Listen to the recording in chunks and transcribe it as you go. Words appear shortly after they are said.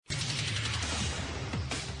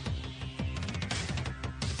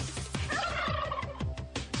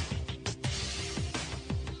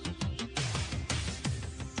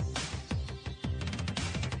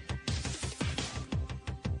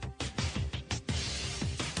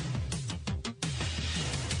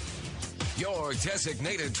your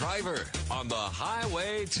designated driver on the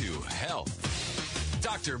highway to health.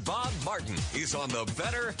 Dr. Bob Martin is on the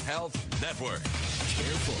Better Health Network.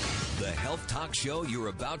 Careful. The health talk show you're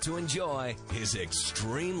about to enjoy is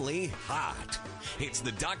extremely hot. It's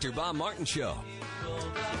the Dr. Bob Martin Show.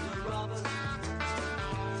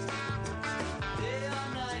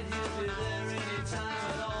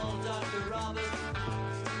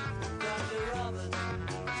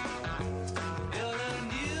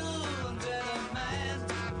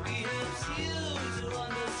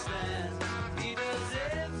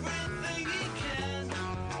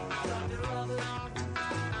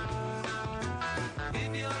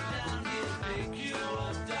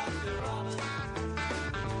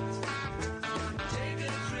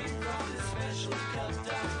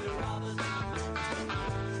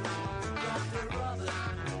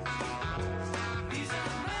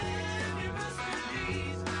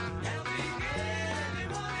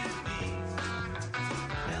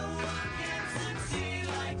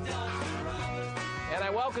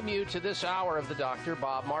 Welcome you to this hour of the Dr.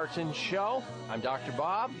 Bob Martin Show. I'm Dr.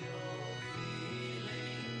 Bob,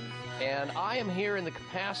 and I am here in the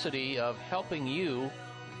capacity of helping you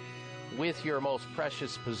with your most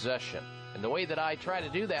precious possession. And the way that I try to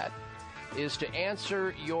do that is to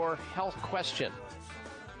answer your health question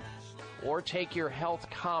or take your health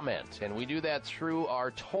comment. And we do that through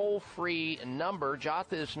our toll-free number. Jot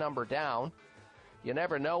this number down. You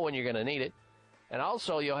never know when you're going to need it. And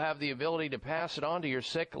also, you'll have the ability to pass it on to your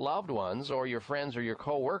sick loved ones or your friends or your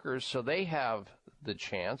coworkers so they have the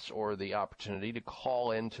chance or the opportunity to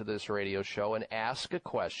call into this radio show and ask a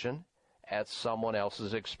question at someone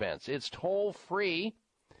else's expense. It's toll-free.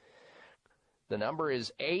 The number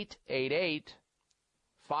is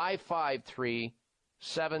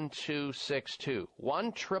 888-553-7262.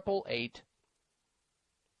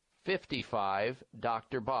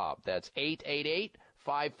 1-888-55-Dr. Bob. That's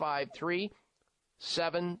 888-553-7262.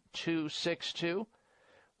 7262,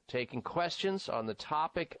 taking questions on the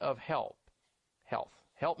topic of health.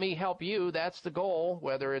 Help me help you, that's the goal,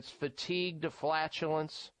 whether it's fatigue to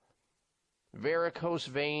flatulence, varicose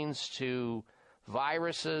veins to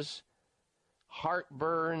viruses,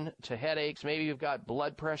 heartburn to headaches, maybe you've got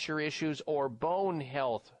blood pressure issues or bone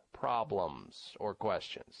health problems or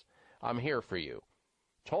questions. I'm here for you.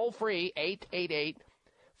 Toll free,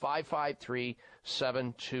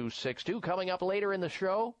 888-553-7262. Coming up later in the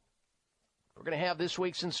show, we're going to have this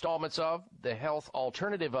week's installments of the Health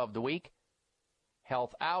Alternative of the Week,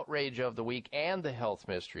 Health Outrage of the Week, and the Health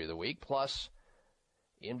Mystery of the Week. Plus,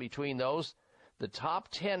 in between those, the top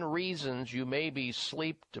 10 reasons you may be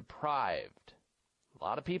sleep deprived. A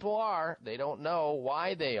lot of people are. They don't know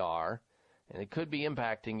why they are, and it could be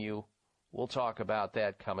impacting you. We'll talk about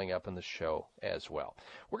that coming up in the show as well.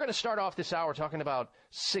 We're going to start off this hour talking about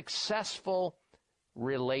successful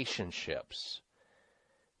relationships.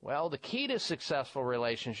 Well, the key to successful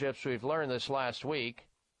relationships, we've learned this last week,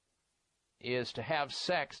 is to have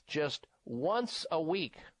sex just once a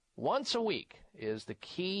week. Once a week is the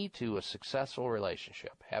key to a successful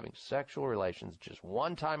relationship. Having sexual relations just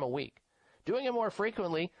one time a week. Doing it more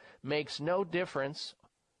frequently makes no difference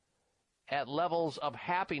at levels of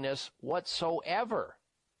happiness whatsoever.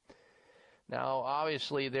 Now,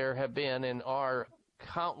 obviously, there have been and are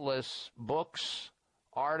countless books,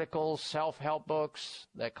 articles, self-help books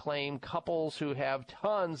that claim couples who have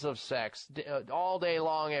tons of sex all day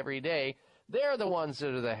long, every day, they're the ones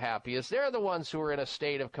that are the happiest. They're the ones who are in a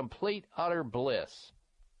state of complete, utter bliss.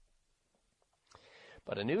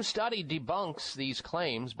 But a new study debunks these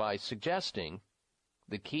claims by suggesting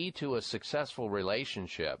the key to a successful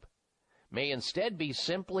relationship may instead be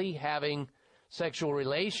simply having sexual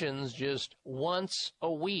relations just once a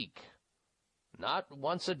week. Not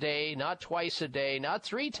once a day, not twice a day, not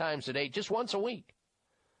 3 times a day, just once a week.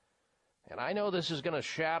 And I know this is going to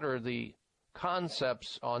shatter the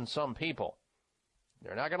concepts on some people.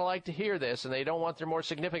 They're not going to like to hear this, and they don't want their more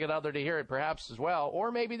significant other to hear it perhaps as well,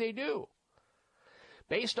 or maybe they do.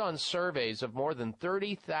 Based on surveys of more than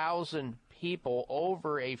 30,000 people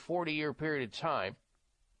over a 40-year period of time,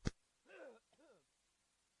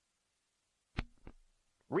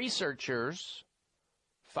 researchers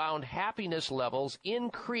found happiness levels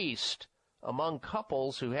increased among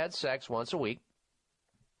couples who had sex once a week,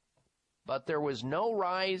 but there was no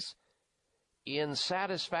rise in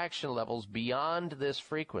satisfaction levels beyond this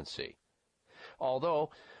frequency.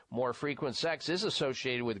 Although more frequent sex is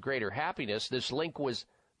associated with greater happiness, this link was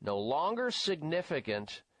no longer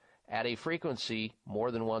significant at a frequency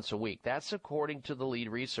more than once a week. That's according to the lead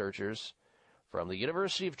researchers from the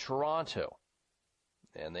University of Toronto.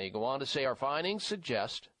 And they go on to say, our findings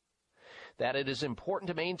suggest that it is important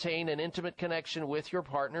to maintain an intimate connection with your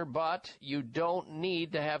partner, but you don't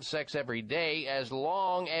need to have sex every day as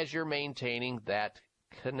long as you're maintaining that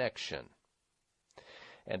connection.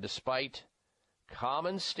 And despite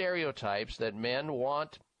common stereotypes that men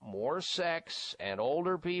want more sex and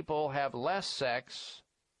older people have less sex,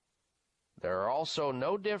 there are also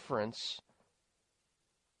no difference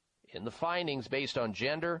in the findings based on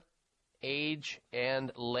gender, age,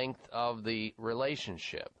 and length of the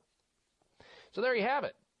relationship. So there you have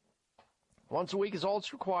it. Once a week is all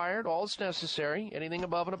that's required, all that's necessary. Anything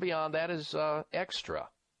above and beyond that is extra,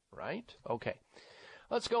 right? Okay.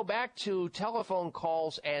 Let's go back to telephone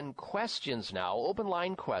calls and questions now, open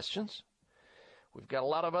line questions. We've got a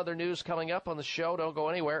lot of other news coming up on the show. Don't go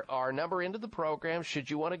anywhere. Our number into the program, should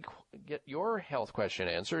you want to get your health question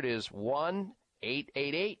answered, is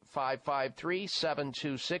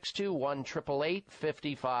 1-888-553-7262,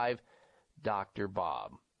 1-888-55-Dr.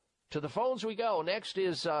 Bob. To the phones we go. Next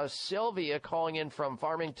is Sylvia calling in from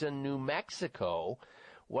Farmington, New Mexico.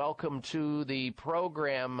 Welcome to the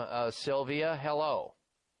program, Sylvia. Hello.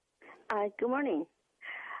 Good morning.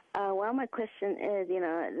 Well, my question is,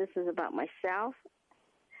 this is about myself,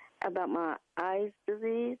 about my eyes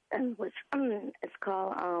disease, which it's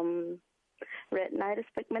called retinitis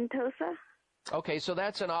pigmentosa. Okay, so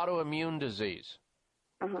that's an autoimmune disease.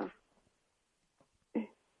 Uh-huh.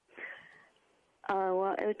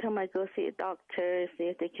 Well, every time I go see a doctor, see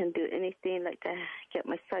if they can do anything like to get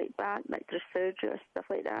my sight back, like through surgery or stuff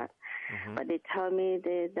like that. Mm-hmm. But they tell me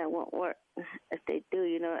that won't work. If they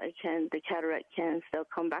do, the cataract can still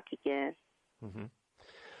come back again. Mm-hmm.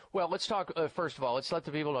 Well, let's talk, first of all, let's let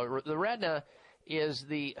the people know. The retina is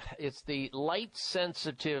the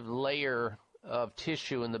light-sensitive layer of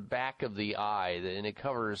tissue in the back of the eye, and it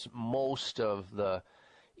covers most of the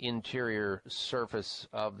interior surface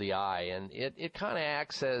of the eye, and it kind of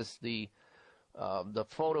acts as the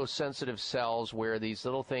photosensitive cells, where these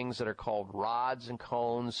little things that are called rods and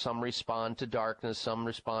cones, some respond to darkness, some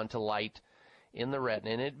respond to light in the retina,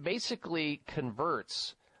 and it basically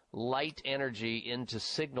converts light energy into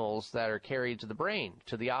signals that are carried to the brain,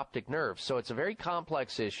 to the optic nerve. So it's a very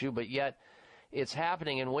complex issue, but yet it's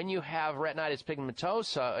happening. And when you have retinitis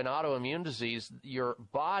pigmentosa, an autoimmune disease, your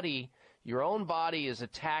own body is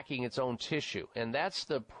attacking its own tissue, and that's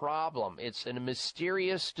the problem. It's a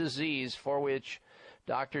mysterious disease for which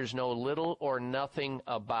doctors know little or nothing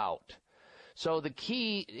about. So the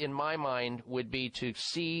key, in my mind, would be to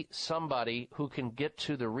see somebody who can get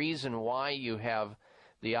to the reason why you have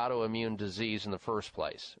the autoimmune disease in the first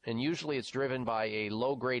place. And usually it's driven by a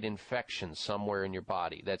low-grade infection somewhere in your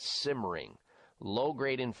body that's simmering.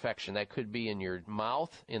 Low-grade infection. That could be in your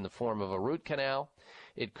mouth in the form of a root canal.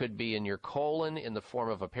 It could be in your colon in the form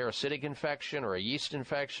of a parasitic infection or a yeast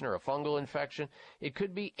infection or a fungal infection. It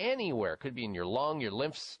could be anywhere. It could be in your lung, your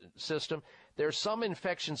lymph system. There's some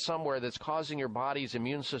infection somewhere that's causing your body's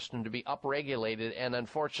immune system to be upregulated, and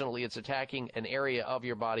unfortunately it's attacking an area of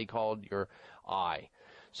your body called your eye.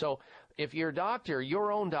 So if your doctor, your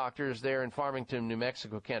own doctors there in Farmington, New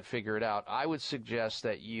Mexico, can't figure it out, I would suggest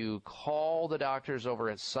that you call the doctors over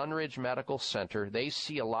at Sunridge Medical Center. They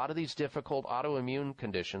see a lot of these difficult autoimmune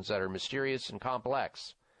conditions that are mysterious and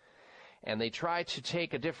complex, and they try to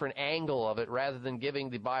take a different angle of it rather than giving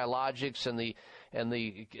the biologics and the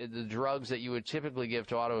drugs that you would typically give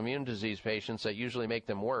to autoimmune disease patients that usually make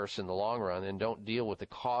them worse in the long run and don't deal with the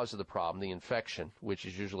cause of the problem, the infection, which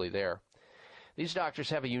is usually there. These doctors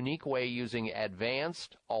have a unique way using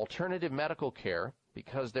advanced alternative medical care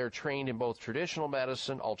because they're trained in both traditional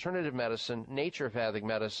medicine, alternative medicine, naturopathic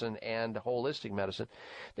medicine, and holistic medicine.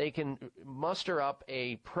 They can muster up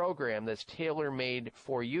a program that's tailor-made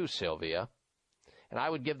for you, Sylvia, and I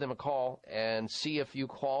would give them a call and see if you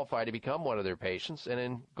qualify to become one of their patients, and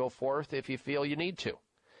then go forth if you feel you need to.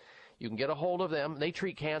 You can get a hold of them. They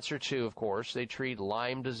treat cancer, too, of course. They treat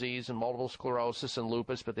Lyme disease and multiple sclerosis and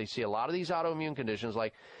lupus, but they see a lot of these autoimmune conditions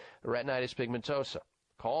like retinitis pigmentosa.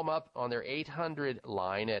 Call them up on their 800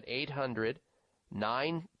 line at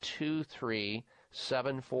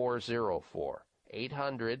 800-923-7404.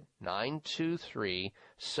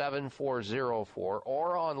 800-923-7404.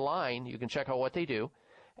 Or online, you can check out what they do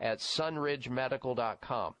at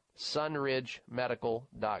sunridgemedical.com.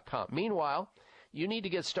 sunridgemedical.com. Meanwhile, you need to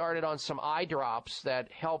get started on some eye drops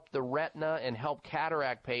that help the retina and help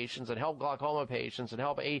cataract patients and help glaucoma patients and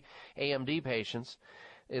help AMD patients.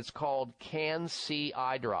 It's called Can-C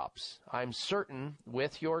eye drops. I'm certain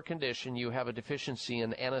with your condition you have a deficiency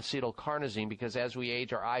in N-acetylcarnosine because as we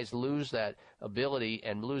age, our eyes lose that ability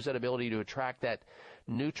to attract that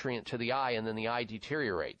nutrient to the eye, and then the eye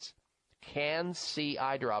deteriorates. Can-C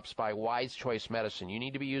eye drops by Wise Choice Medicine. You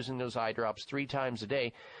need to be using those eye drops 3 times a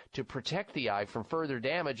day to protect the eye from further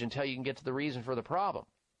damage until you can get to the reason for the problem.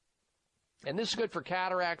 And this is good for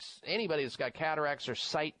cataracts, anybody that's got cataracts or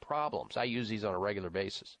sight problems. I use these on a regular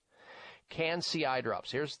basis. Can-C eye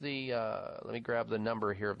drops. Here's the, let me grab the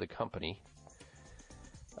number here of the company.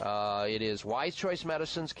 It is Wise Choice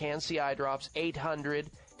Medicines, Can-C eye drops,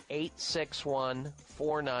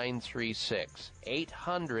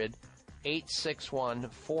 800-861-4936.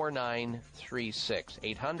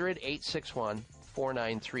 800-861-4936.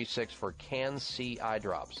 800-861-4936 for Can-C eye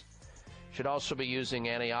drops. Should also be using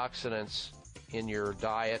antioxidants in your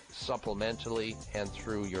diet, supplementally, and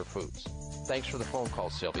through your foods. Thanks for the phone call,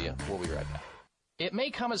 Sylvia. We'll be right back. It may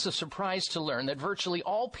come as a surprise to learn that virtually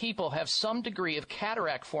all people have some degree of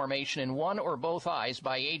cataract formation in one or both eyes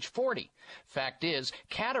by age 40. Fact is,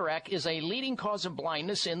 cataract is a leading cause of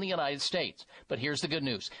blindness in the United States. But here's the good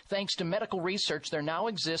news. Thanks to medical research, there now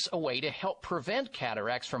exists a way to help prevent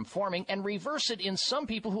cataracts from forming and reverse it in some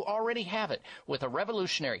people who already have it with a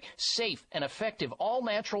revolutionary, safe, and effective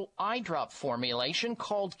all-natural eye drop formulation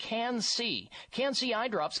called Can-C. Can-C eye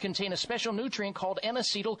drops contain a special nutrient called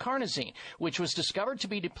N-acetylcarnosine, which was discovered to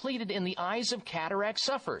be depleted in the eyes of cataract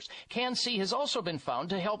sufferers. Can-C has also been found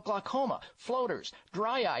to help glaucoma, floaters,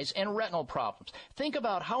 dry eyes, and retinal problems. Think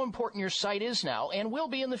about how important your sight is now and will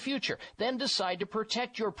be in the future. Then decide to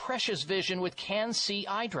protect your precious vision with Can-C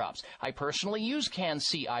eye drops. I personally use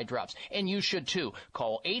Can-C eye drops, and you should too.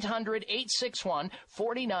 Call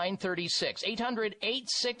 800-861-4936.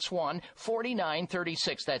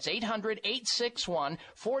 800-861-4936. That's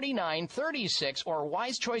 800-861-4936 or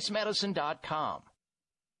wisechoicemedicine.com.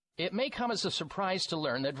 It may come as a surprise to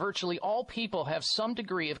learn that virtually all people have some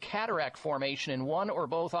degree of cataract formation in one or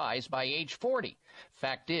both eyes by age 40.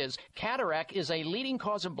 Fact is, cataract is a leading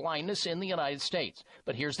cause of blindness in the United States.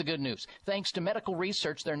 But here's the good news. Thanks to medical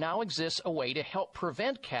research, there now exists a way to help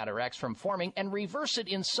prevent cataracts from forming and reverse it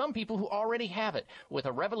in some people who already have it with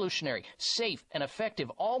a revolutionary, safe, and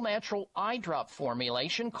effective all-natural eye drop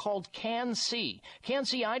formulation called Can-C.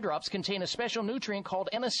 Can-C eye drops contain a special nutrient called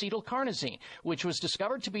N-acetylcarnosine, which was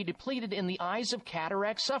discovered to be depleted in the eyes of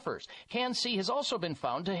cataract sufferers. Can-C has also been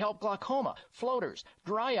found to help glaucoma, floaters,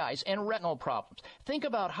 dry eyes, and retinal problems. Think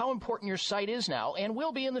about how important your sight is now and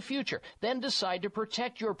will be in the future. Then decide to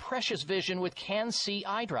protect your precious vision with Can-C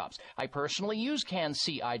eye drops. I personally use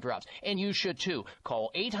Can-C eye drops, and you should too. Call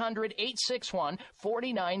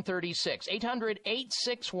 800-861-4936.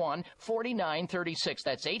 800-861-4936.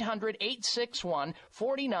 That's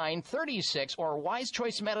 800-861-4936 or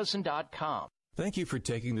wisechoicemedicine.com. Thank you for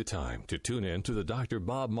taking the time to tune in to the Dr.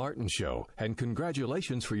 Bob Martin Show, and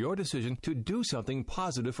congratulations for your decision to do something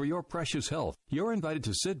positive for your precious health. You're invited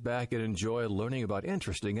to sit back and enjoy learning about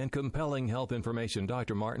interesting and compelling health information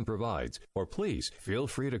Dr. Martin provides. Or please feel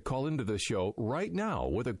free to call into the show right now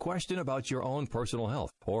with a question about your own personal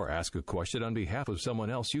health, or ask a question on behalf of someone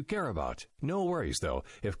else you care about. No worries, though.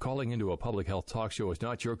 If calling into a public health talk show is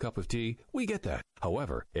not your cup of tea, we get that.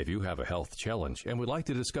 However, if you have a health challenge and would like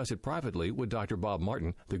to discuss it privately with Dr. Bob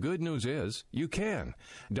Martin, the good news is you can.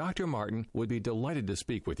 Dr. Martin would be delighted to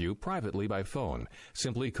speak with you privately by phone.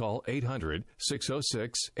 Simply call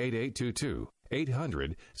 800-606-8822.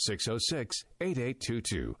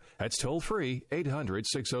 800-606-8822. That's toll free,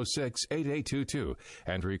 800-606-8822,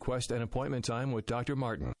 and request an appointment time with Dr.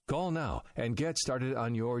 Martin. Call now and get started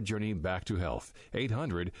on your journey back to health.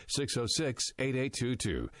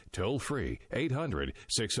 800-606-8822. Toll free,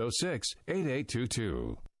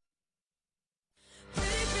 800-606-8822.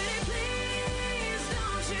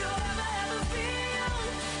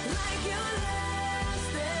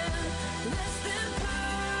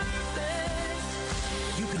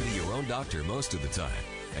 Doctor most of the time,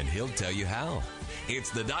 and he'll tell you how. It's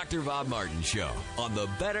the Dr. Bob Martin Show on the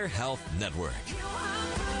Better Health Network.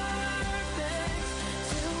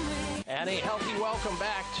 And a healthy welcome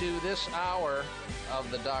back to this hour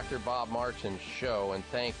of the Dr. Bob Martin Show, and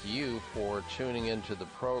thank you for tuning into the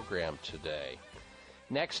program today.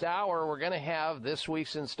 Next hour, we're going to have this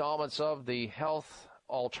week's installments of the Health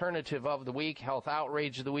Alternative of the Week, Health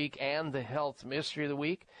Outrage of the Week, and the Health Mystery of the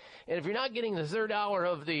Week. And if you're not getting the third hour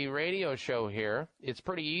of the radio show here, it's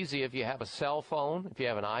pretty easy if you have a cell phone, if you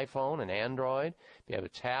have an iPhone, an Android, if you have a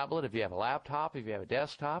tablet, if you have a laptop, if you have a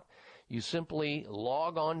desktop. You simply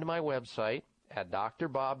log on to my website at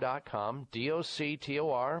drbob.com,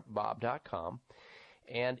 D-O-C-T-O-R, bob.com.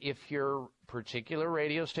 And if your particular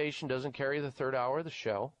radio station doesn't carry the third hour of the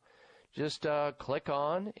show, just click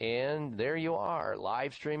on, and there you are,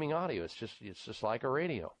 live streaming audio. It's just like a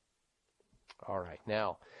radio. All right,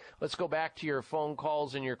 now, Let's go back to your phone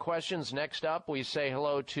calls and your questions. Next up, we say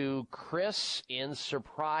hello to Chris in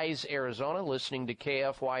Surprise, Arizona, listening to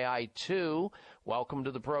KFYI2. Welcome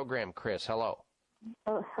to the program, Chris. Hello.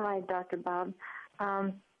 Oh, hi, Dr. Bob.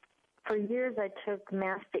 For years, I took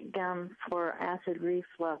mastic gum for acid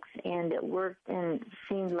reflux, and it worked, and it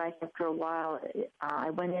seemed like after a while,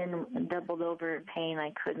 I went in and doubled over in pain.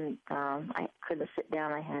 I couldn't sit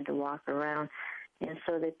down. I had to walk around. And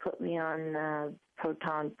so they put me on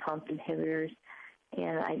proton pump inhibitors,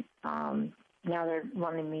 and now they're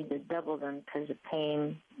wanting me to double them because of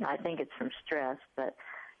pain. I think it's from stress, but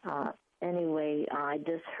anyway, I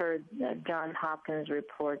just heard John Hopkins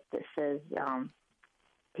report that says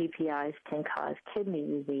PPIs can cause kidney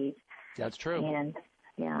disease. That's true. And,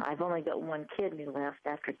 yeah, I've only got one kidney left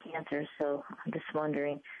after cancer, so I'm just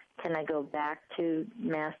wondering, can I go back to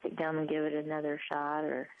mastic gum and give it another shot,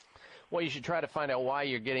 or... Well, you should try to find out why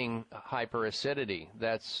you're getting hyperacidity.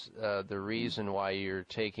 That's the reason why you're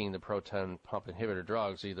taking the proton pump inhibitor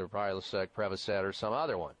drugs, either Prilosec, Prevacid, or some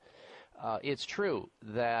other one. It's true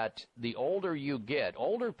that the older you get,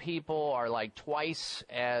 older people are like twice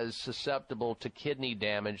as susceptible to kidney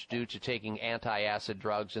damage due to taking anti-acid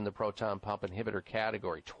drugs in the proton pump inhibitor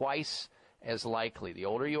category. Twice as likely. The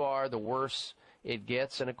older you are, the worse it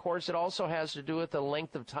gets. And, of course, it also has to do with the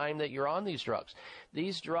length of time that you're on these drugs.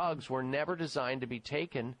 These drugs were never designed to be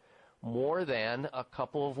taken more than a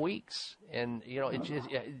couple of weeks. And, you know,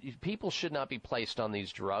 people should not be placed on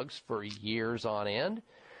these drugs for years on end.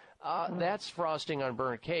 That's frosting on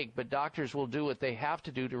burnt cake, but doctors will do what they have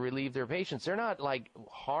to do to relieve their patients. They're not, like,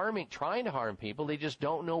 trying to harm people. They just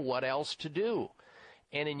don't know what else to do.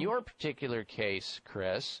 And in your particular case,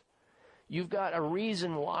 Chris, you've got a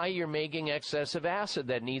reason why you're making excessive acid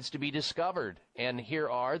that needs to be discovered. And here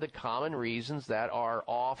are the common reasons that are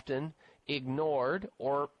often ignored,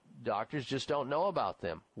 or doctors just don't know about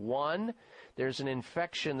them. One, there's an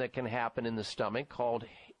infection that can happen in the stomach called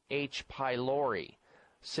H. pylori.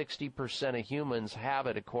 60% of humans have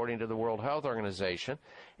it, according to the World Health Organization.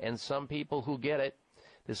 And some people who get it,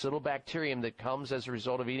 this little bacterium that comes as a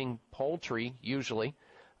result of eating poultry, usually,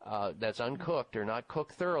 that's uncooked or not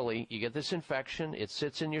cooked thoroughly, you get this infection, it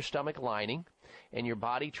sits in your stomach lining, and your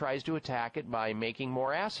body tries to attack it by making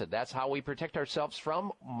more acid. That's how we protect ourselves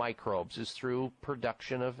from microbes, is through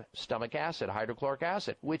production of stomach acid, hydrochloric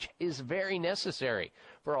acid, which is very necessary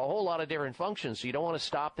for a whole lot of different functions. So you don't want to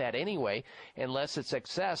stop that anyway unless it's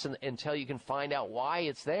excess until you can find out why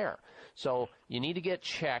it's there. So you need to get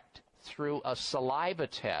checked through a saliva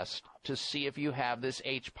test to see if you have this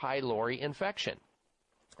H. pylori infection.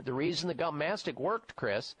 The reason the gum mastic worked,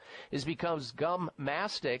 Chris, is because gum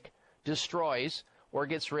mastic destroys or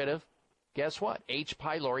gets rid of, guess what, H.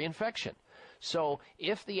 pylori infection. So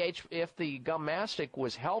if the gum mastic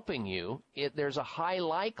was helping you, there's a high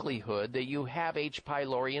likelihood that you have H.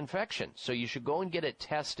 pylori infection. So you should go and get it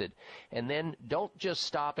tested, and then don't just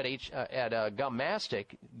stop at gum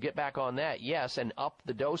mastic. Get back on that, yes, and up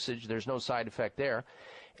the dosage. There's no side effect there,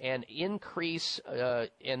 and increase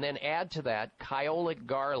and then add to that Kyolic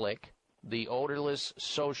garlic, the odorless,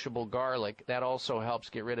 sociable garlic. That also helps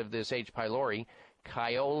get rid of this H. pylori.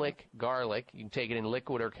 Kyolic garlic, you can take it in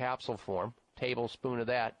liquid or capsule form, tablespoon of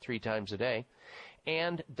that 3 times a day.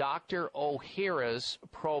 And Dr. Ohhira's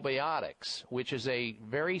probiotics, which is a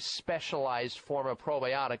very specialized form of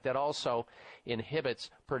probiotic that also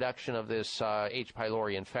inhibits production of this H.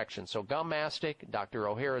 pylori infection. So gum mastic, Dr.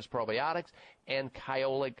 Ohhira's probiotics, and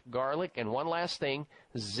Kyolic garlic. And one last thing,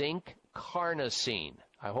 zinc carnosine.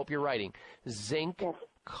 I hope you're writing. Zinc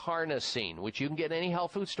carnosine, which you can get in any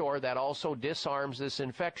health food store, that also disarms this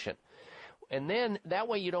infection. And then that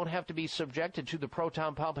way you don't have to be subjected to the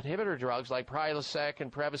proton pump inhibitor drugs like Prilosec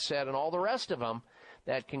and Prevacid and all the rest of them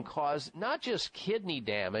that can cause not just kidney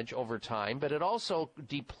damage over time, but it also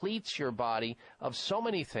depletes your body of so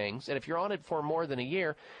many things. And if you're on it for more than a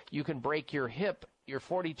year, you can break your hip. You're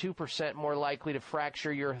 42% more likely to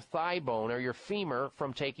fracture your thigh bone or your femur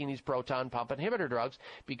from taking these proton pump inhibitor drugs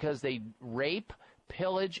because they rape,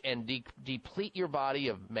 pillage, and deplete your body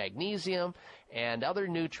of magnesium and other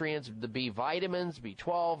nutrients, the B vitamins,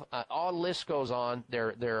 B12, all the list goes on.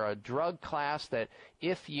 They're a drug class that,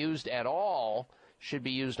 if used at all, should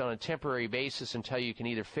be used on a temporary basis until you can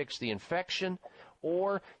either fix the infection,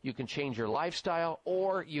 or you can change your lifestyle,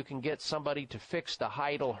 or you can get somebody to fix the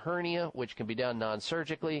hiatal hernia, which can be done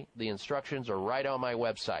non-surgically. The instructions are right on my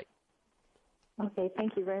website. Okay,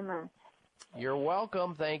 thank you very much. You're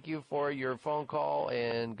welcome. Thank you for your phone call,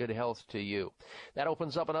 and good health to you. That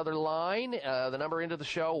opens up another line. The number into the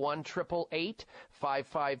show,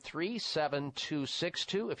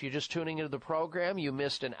 1-888-553-7262. If you're just tuning into the program, you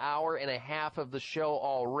missed an hour and a half of the show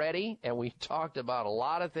already, and we talked about a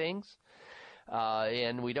lot of things.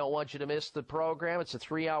 And we don't want you to miss the program. It's a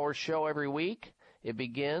 3-hour show every week. It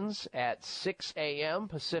begins at 6 a.m.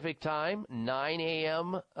 Pacific time, 9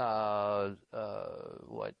 a.m. 9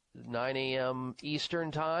 a.m.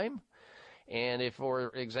 Eastern time. And if,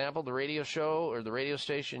 for example, the radio show or the radio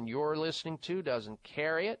station you're listening to doesn't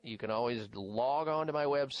carry it, you can always log on to my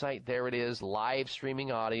website. There it is, live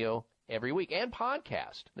streaming audio every week, and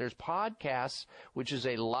podcast. There's podcasts, which is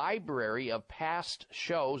a library of past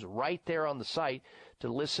shows right there on the site to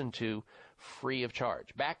listen to free of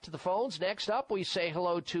charge. Back to the phones. Next up, we say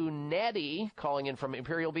hello to Nettie, calling in from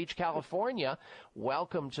Imperial Beach, California.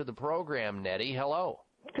 Welcome to the program, Nettie. Hello.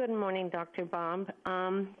 Good morning, Dr. Bob.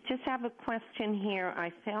 Just have a question here. I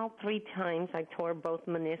fell 3 times. I tore both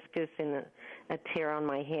meniscus and a tear on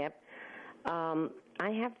my hip. I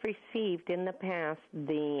have received in the past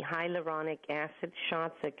the hyaluronic acid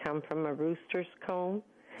shots that come from a rooster's comb.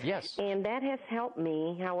 Yes. And that has helped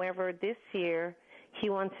me. However, this year, he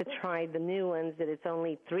wants to try the new ones that it's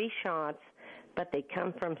only 3 shots, but they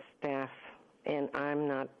come from Staph, and I'm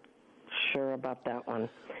not sure about that one.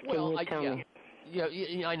 Can you tell me? Yeah,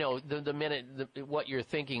 I know. The minute what you're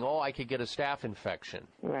thinking, I could get a staph infection.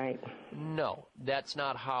 Right. No, that's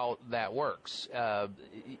not how that works.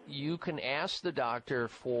 You can ask the doctor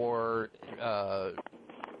for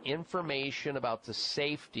information about the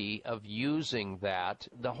safety of using that.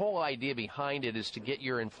 The whole idea behind it is to get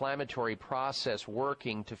your inflammatory process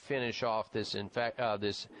working to finish off this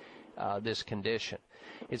this condition.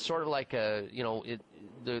 It's sort of like the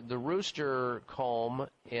rooster comb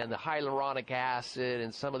and the hyaluronic acid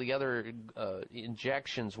and some of the other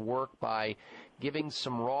injections work by giving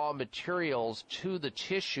some raw materials to the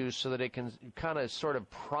tissue so that it can kind of sort of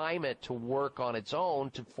prime it to work on its own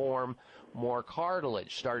to form more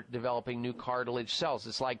cartilage, start developing new cartilage cells.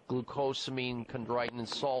 It's like glucosamine, chondroitin, and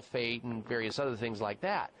sulfate, and various other things like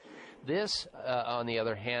that. This, on the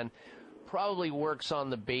other hand, probably works on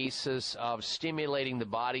the basis of stimulating the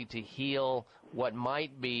body to heal what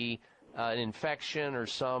might be an infection or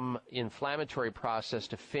some inflammatory process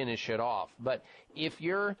to finish it off. But if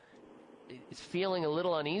you're feeling a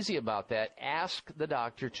little uneasy about that, ask the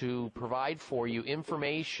doctor to provide for you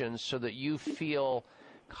information so that you feel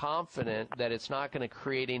confident that it's not going to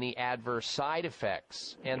create any adverse side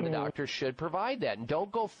effects, and the doctor should provide that. And don't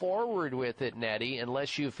go forward with it, Nettie,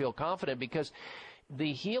 unless you feel confident, because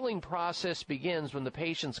the healing process begins when the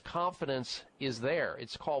patient's confidence is there.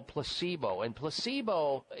 It's called placebo, and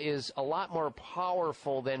placebo is a lot more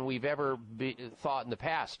powerful than we've ever thought in the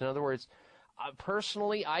past. In other words,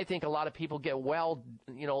 personally, I think a lot of people get well,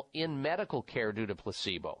 in medical care due to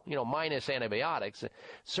placebo, minus antibiotics.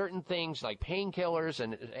 Certain things like painkillers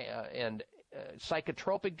and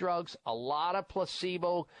psychotropic drugs, a lot of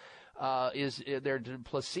placebo they're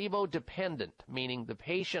placebo dependent, meaning the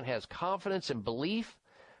patient has confidence and belief.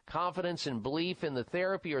 Confidence and belief in the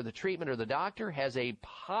therapy or the treatment or the doctor has a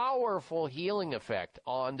powerful healing effect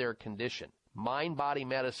on their condition. Mind-body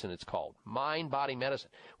medicine, it's called. Mind-body medicine,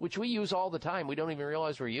 which we use all the time. We don't even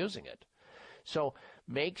realize we're using it. So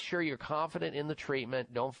make sure you're confident in the treatment.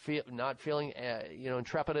 Not feeling,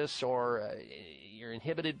 intrepidous or you're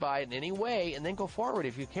inhibited by it in any way, and then go forward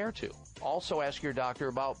if you care to. Also ask your doctor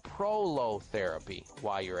about prolotherapy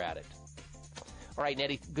while you're at it. All right,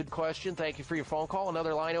 Nettie, good question. Thank you for your phone call.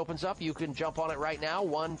 Another line opens up. You can jump on it right now,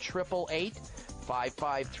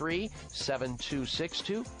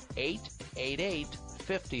 1-888-553-7262,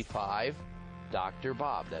 888-55 Dr.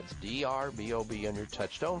 Bob. That's DRBOB on your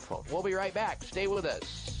touchtone phone. We'll be right back. Stay with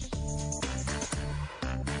us.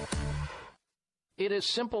 It is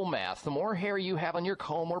simple math. The more hair you have on your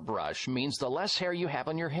comb or brush means the less hair you have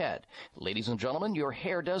on your head. Ladies and gentlemen, your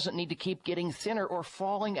hair doesn't need to keep getting thinner or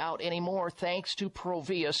falling out anymore thanks to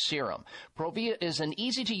Provia Serum. Provia is an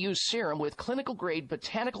easy-to-use serum with clinical-grade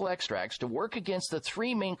botanical extracts to work against the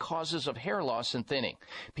 3 main causes of hair loss and thinning.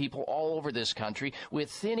 People all over this country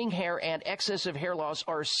with thinning hair and excessive hair loss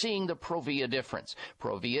are seeing the Provia difference.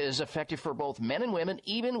 Provia is effective for both men and women,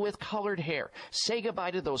 even with colored hair. Say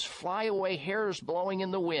goodbye to those flyaway hairs blowing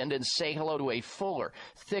in the wind and say hello to a fuller,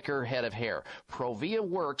 thicker head of hair. Provia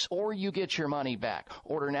works, or you get your money back.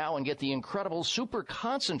 Order now and get the incredible super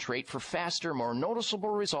concentrate for faster, more noticeable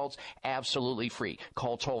results absolutely free.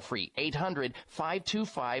 Call toll-free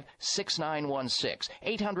 800-525-6916.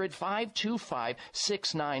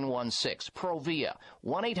 800-525-6916. Provia.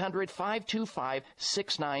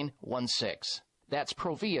 1-800-525-6916. That's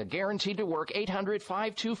Provia, guaranteed to work.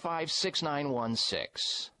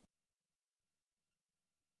 800-525-6916.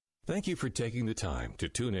 Thank you for taking the time to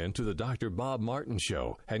tune in to the Dr. Bob Martin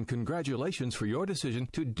Show, and congratulations for your decision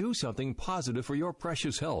to do something positive for your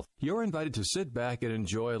precious health. You're invited to sit back and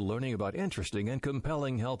enjoy learning about interesting and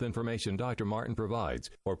compelling health information Dr. Martin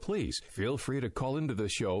provides. Or please feel free to call into the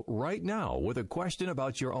show right now with a question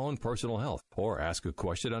about your own personal health, or ask a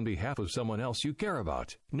question on behalf of someone else you care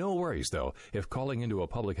about. No worries, though. If calling into a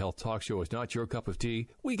public health talk show is not your cup of tea,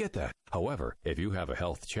 we get that. However, if you have a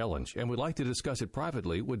health challenge and would like to discuss it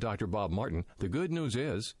privately with Dr. Bob Martin, the good news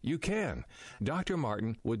is you can. Dr.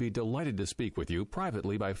 Martin would be delighted to speak with you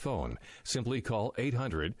privately by phone. Simply call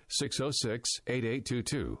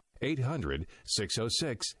 800-606-8822.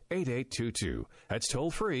 800-606-8822. That's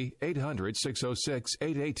toll-free,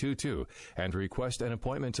 800-606-8822, and request an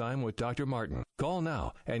appointment time with Dr. Martin. Call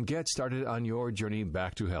now and get started on your journey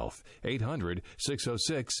back to health.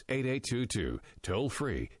 800-606-8822.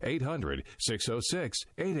 Toll-free,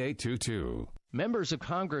 800-606-8822. Members of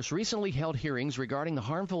Congress recently held hearings regarding the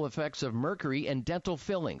harmful effects of mercury in dental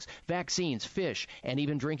fillings, vaccines, fish, and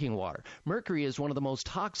even drinking water. Mercury is one of the most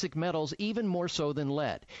toxic metals, even more so than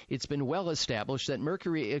lead. It's been well established that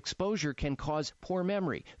mercury exposure can cause poor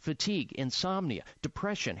memory, fatigue, insomnia,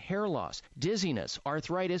 depression, hair loss, dizziness,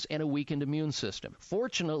 arthritis, and a weakened immune system.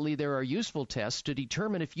 Fortunately, there are useful tests to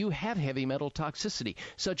determine if you have heavy metal toxicity,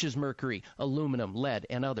 such as mercury, aluminum, lead,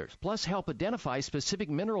 and others, plus help identify specific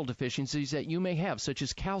mineral deficiencies that you may have, such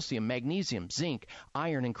as calcium, magnesium, zinc,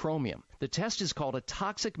 iron, and chromium. The test is called a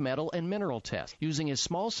toxic metal and mineral test. Using a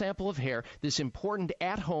small sample of hair, this important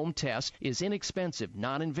at-home test is inexpensive,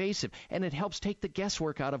 non-invasive, and it helps take the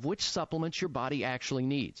guesswork out of which supplements your body actually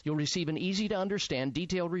needs. You'll receive an easy-to-understand,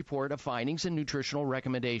 detailed report of findings and nutritional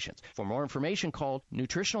recommendations. For more information, call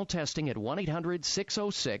Nutritional Testing at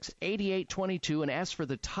 1-800-606-8822 and ask for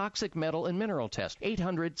the toxic metal and mineral test.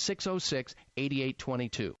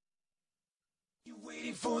 800-606-8822. You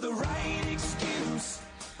waiting for the right excuse?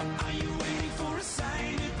 Are you waiting for a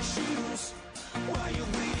sign to choose? While you're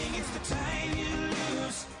waiting, it's the time you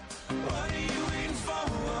lose. What are you waiting for?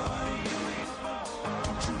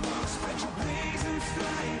 Don't you want to spread your wings and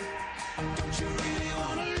fly? Don't you really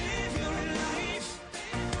want to live your life?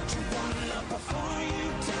 Don't you want to love before you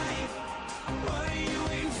die? What are you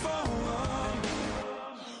waiting for?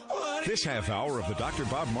 This half hour of the Dr.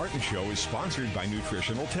 Bob Martin Show is sponsored by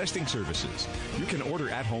Nutritional Testing Services. You can order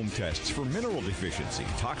at-home tests for mineral deficiency,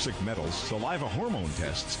 toxic metals, saliva hormone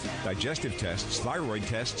tests, digestive tests, thyroid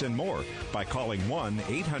tests, and more by calling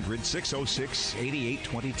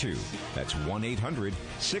 1-800-606-8822. That's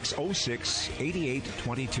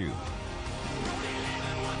 1-800-606-8822.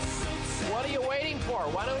 What are you waiting for?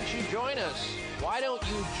 Why don't you join us? Why don't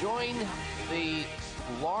you join the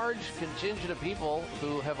large contingent of people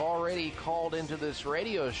who have already called into this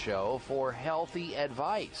radio show for healthy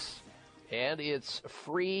advice? And it's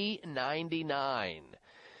free 99.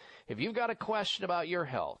 If you've got a question about your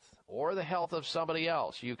health or the health of somebody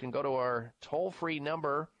else, you can go to our toll-free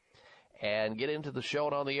number and get into the show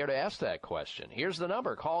and on the air to ask that question. Here's the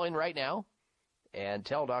number. Call in right now and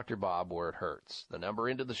tell Dr. Bob where it hurts. The number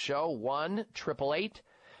into the show,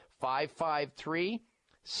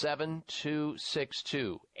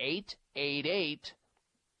 1-888-553-7262,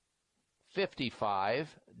 888-55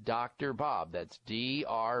 Dr. Bob. That's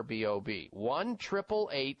DRBOB.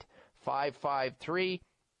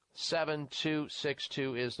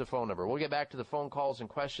 1-888-553-7262 is the phone number. We'll get back to the phone calls and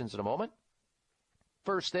questions in a moment.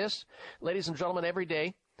 First, this, ladies and gentlemen, every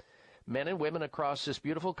day, men and women across this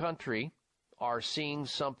beautiful country are seeing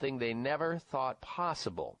something they never thought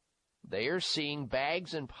possible. They are seeing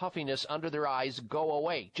bags and puffiness under their eyes go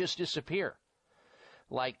away, just disappear.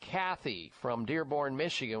 Like Kathy from Dearborn,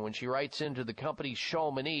 Michigan, when she writes into the company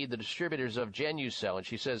Chamonix, the distributors of Genucel, and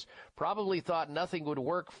she says, probably thought nothing would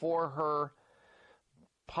work for her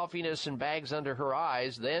puffiness and bags under her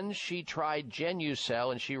eyes. Then she tried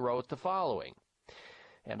Genucel, and she wrote the following,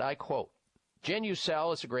 and I quote,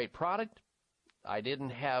 Genucel is a great product. I didn't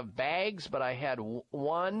have bags, but I had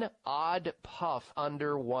one odd puff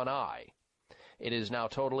under one eye. It is now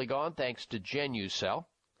totally gone thanks to Genucel.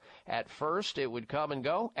 At first, it would come and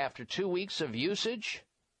go. After 2 weeks of usage,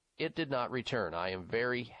 it did not return. I am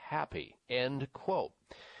very happy. End quote.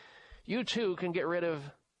 You, too, can get rid of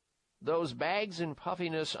those bags and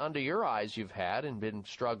puffiness under your eyes you've had and been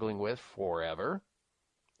struggling with forever.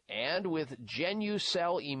 And with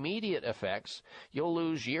Genucell immediate effects, you'll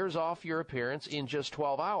lose years off your appearance in just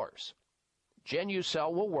 12 hours.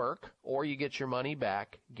 Genucell will work, or you get your money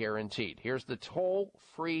back guaranteed. Here's the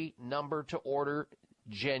toll-free number to order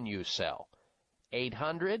Genucell.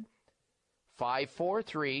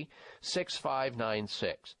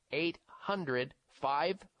 800-543-6596.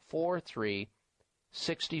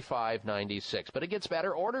 800-543-6596. But it gets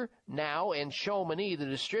better. Order now, and Chamonix, the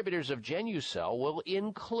distributors of Genucell, will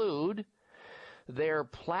include their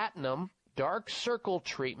Platinum Dark Circle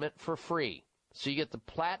treatment for free. So you get the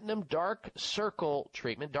Platinum Dark Circle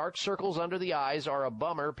treatment. Dark circles under the eyes are a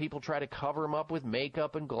bummer. People try to cover them up with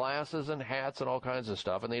makeup and glasses and hats and all kinds of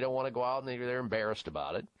stuff, and they don't want to go out and they're embarrassed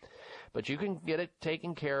about it. But you can get it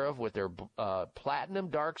taken care of with their Platinum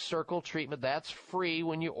Dark Circle treatment. That's free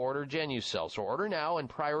when you order Genucell. So order now, and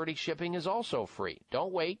priority shipping is also free.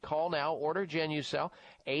 Don't wait. Call now. Order Genucell.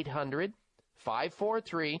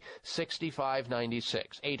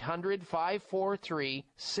 800-543-6596.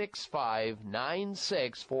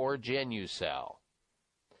 800-543-6596 for Genucell.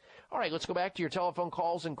 All right, let's go back to your telephone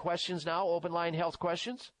calls and questions now. Open line health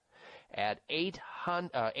questions at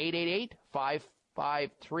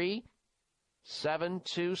 888-553-7262,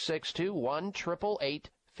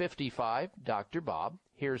 1-888-55. Dr. Bob.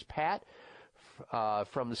 Here's Pat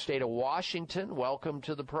from the state of Washington. Welcome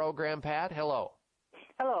to the program, Pat. Hello.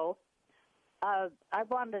 Hello. I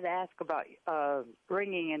wanted to ask about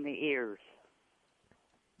ringing in the ears.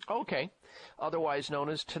 Okay. Otherwise known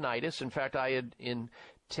as tinnitus. In fact, I had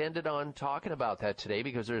intended on talking about that today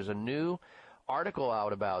because there's a new article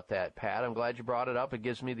out about that, Pat. I'm glad you brought it up. It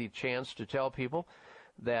gives me the chance to tell people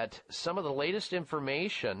that some of the latest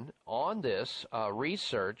information on this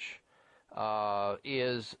research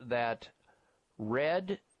is that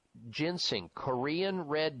red ginseng, Korean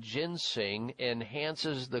red ginseng,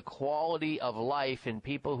 enhances the quality of life in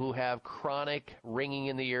people who have chronic ringing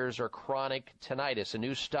in the ears or chronic tinnitus. A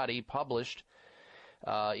new study published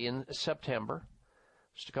in September,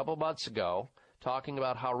 just a couple months ago, talking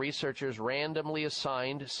about how researchers randomly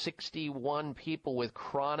assigned 61 people with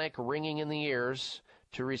chronic ringing in the ears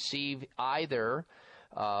to receive either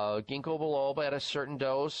ginkgo biloba at a certain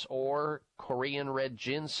dose, or Korean red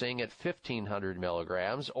ginseng at 1,500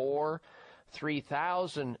 milligrams, or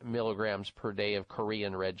 3,000 milligrams per day of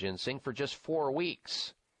Korean red ginseng for just 4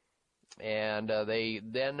 weeks. And they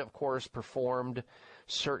then, of course, performed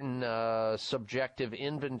certain subjective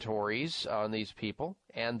inventories on these people.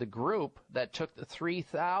 And the group that took the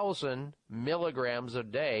 3,000 milligrams a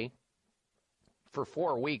day for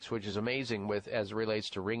 4 weeks, which is amazing with as it relates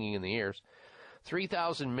to ringing in the ears,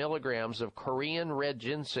 3,000 milligrams of Korean red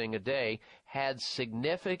ginseng a day had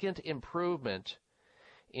significant improvement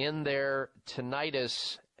in their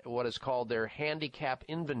tinnitus, what is called their handicap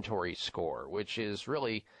inventory score, which is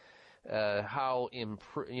really how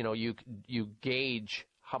you gauge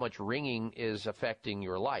how much ringing is affecting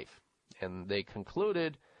your life. And they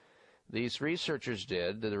concluded, these researchers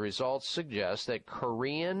did, that the results suggest that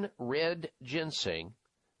Korean red ginseng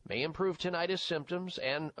may improve tinnitus symptoms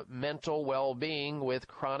and mental well-being with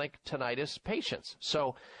chronic tinnitus patients.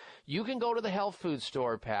 So you can go to the health food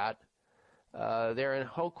store, Pat, there in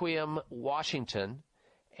Hoquiam, Washington,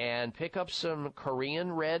 and pick up some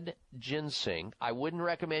Korean red ginseng. I wouldn't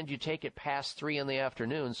recommend you take it past 3 in the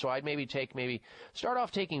afternoon, so I'd start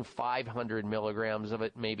off taking 500 milligrams of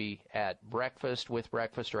it maybe at breakfast, with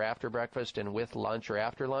breakfast or after breakfast, and with lunch or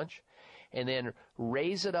after lunch, and then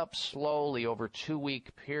raise it up slowly over a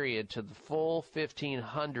 2-week period to the full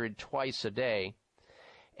 1,500 twice a day,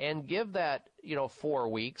 and give that, 4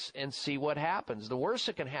 weeks and see what happens. The worst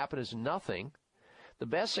that can happen is nothing. The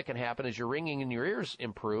best that can happen is your ringing in your ears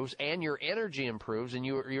improves, and your energy improves, and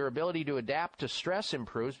your ability to adapt to stress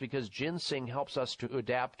improves, because ginseng helps us to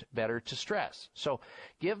adapt better to stress. So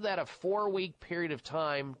give that a 4-week period of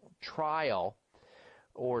time trial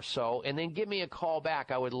or so, and then give me a call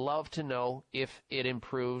back. I would love to know if it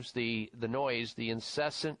improves the noise, the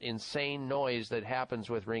incessant, insane noise that happens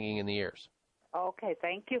with ringing in the ears. Okay,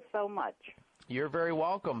 thank you so much. You're very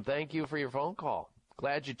welcome. Thank you for your phone call.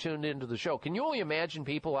 Glad you tuned into the show. Can you only imagine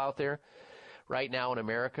people out there right now in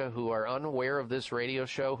America who are unaware of this radio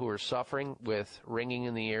show, who are suffering with ringing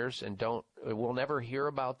in the ears and will never hear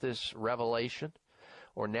about this revelation,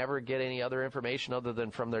 or never get any other information other than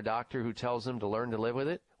from their doctor who tells them to learn to live with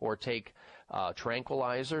it, or take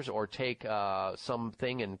tranquilizers, or take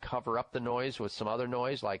something and cover up the noise with some other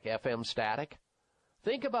noise like FM static?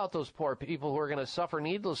 Think about those poor people who are going to suffer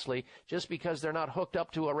needlessly just because they're not hooked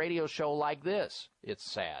up to a radio show like this.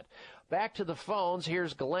 It's sad. Back to the phones.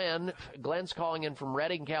 Here's Glenn. Glenn's calling in from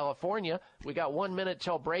Redding, California. We got 1 minute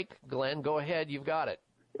till break. Glenn, go ahead. You've got it.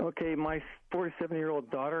 Okay, my 47-year-old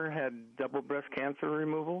daughter had double breast cancer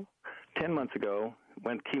removal 10 months ago,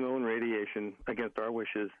 went chemo and radiation against our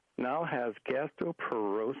wishes, now has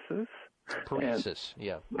gastroparesis. Paresis,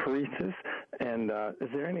 yeah. Paresis. And is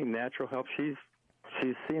there any natural help? She's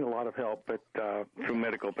seen a lot of help, but through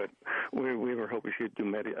medical, but we were hoping she'd do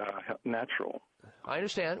natural. I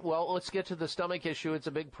understand. Well, let's get to the stomach issue. It's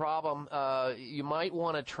a big problem. You might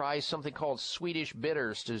want to try something called Swedish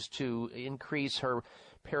bitters to increase her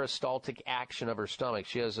peristaltic action of her stomach.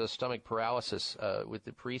 She has a stomach paralysis with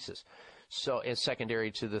the paresis, so it's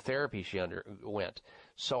secondary to the therapy she underwent.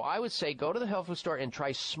 So I would say go to the health food store and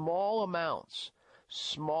try small amounts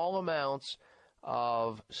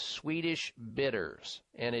of Swedish bitters,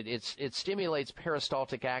 and it stimulates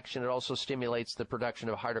peristaltic action. It also stimulates the production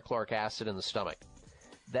of hydrochloric acid in the stomach.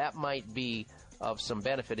 That might be of some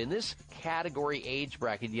benefit. In this category age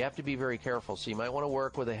bracket, you have to be very careful, so you might want to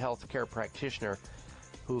work with a healthcare practitioner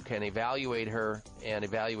who can evaluate her and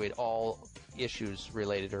evaluate all issues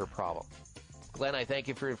related to her problem. Glenn, I thank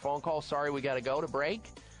you for your phone call. Sorry we got to go to break.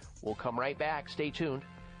 We'll come right back. Stay tuned.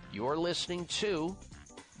 You're listening to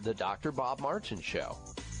The Dr. Bob Martin Show.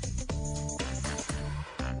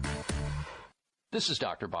 This is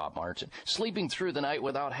Dr. Bob Martin. Sleeping through the night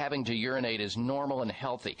without having to urinate is normal and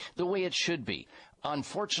healthy, the way it should be.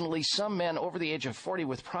 Unfortunately, some men over the age of 40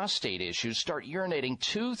 with prostate issues start urinating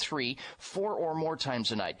 2, 3, 4 or more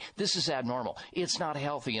times a night. This is abnormal. It's not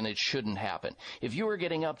healthy and it shouldn't happen. If you are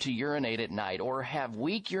getting up to urinate at night or have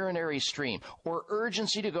weak urinary stream or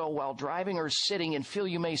urgency to go while driving or sitting and feel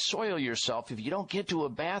you may soil yourself if you don't get to a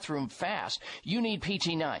bathroom fast, you need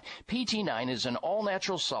PT9. PT9 is an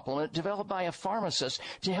all-natural supplement developed by a pharmacist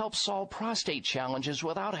to help solve prostate challenges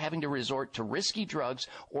without having to resort to risky drugs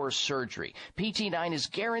or surgery. PT9 is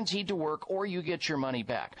guaranteed to work or you get your money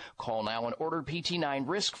back. Call now and order PT9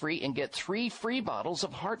 risk-free and get 3 free bottles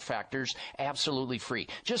of Heart Factors absolutely free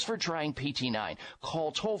just for trying PT9.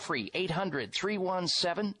 Call toll-free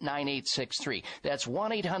 800-317-9863. That's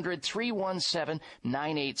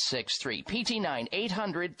 1-800-317-9863. PT9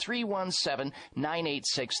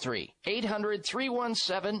 800-317-9863.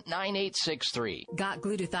 800-317-9863. Got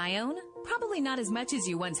glutathione? Probably not as much as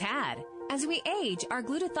you once had. As we age, our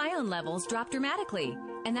glutathione levels drop dramatically,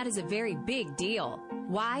 and that is a very big deal.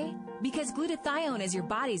 Why? Because glutathione is your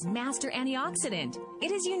body's master antioxidant.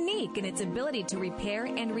 It is unique in its ability to repair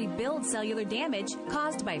and rebuild cellular damage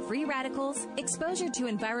caused by free radicals, exposure to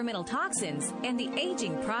environmental toxins, and the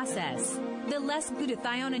aging process. The less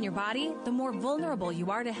glutathione in your body, the more vulnerable you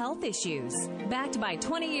are to health issues. Backed by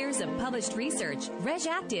 20 years of published research,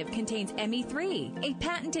 RegActive contains ME3, a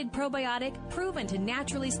patented probiotic proven to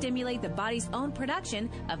naturally stimulate the body's own production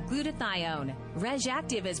of glutathione.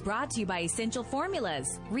 RegActive is brought to you by Essential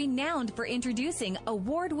Formulas, renowned for introducing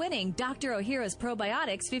award-winning Dr. Ohhira's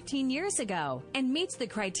probiotics 15 years ago, and meets the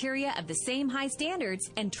criteria of the same high standards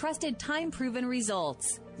and trusted time-proven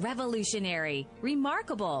results. Revolutionary,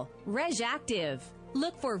 remarkable, RegActive.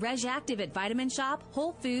 Look for RegActive at Vitamin Shop,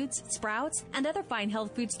 Whole Foods, Sprouts, and other fine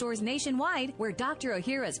health food stores nationwide where Dr.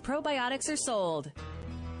 Ohhira's probiotics are sold.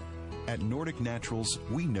 At Nordic Naturals,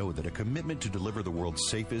 we know that a commitment to deliver the world's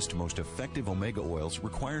safest, most effective omega oils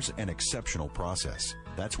requires an exceptional process.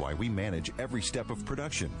 That's why we manage every step of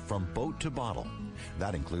production, from boat to bottle.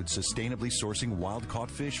 That includes sustainably sourcing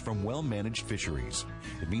wild-caught fish from well-managed fisheries.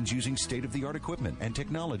 It means using state-of-the-art equipment and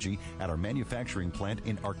technology at our manufacturing plant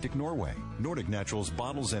in Arctic Norway. Nordic Naturals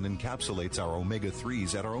bottles and encapsulates our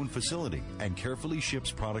omega-3s at our own facility and carefully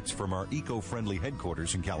ships products from our eco-friendly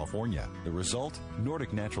headquarters in California. The result?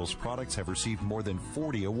 Nordic Naturals products have received more than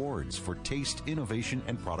 40 awards for taste, innovation,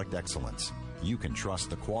 and product excellence. You can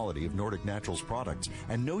trust the quality of Nordic Naturals products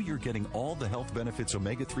and know you're getting all the health benefits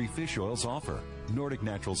omega-3 fish oils offer. Nordic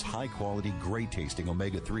Naturals' high-quality, great-tasting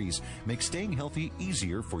omega-3s make staying healthy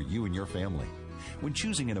easier for you and your family. When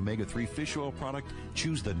choosing an omega-3 fish oil product,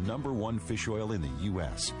 choose the #1 fish oil in the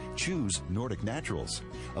U.S. Choose Nordic Naturals.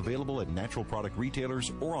 Available at natural product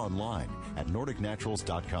retailers or online at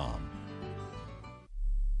NordicNaturals.com.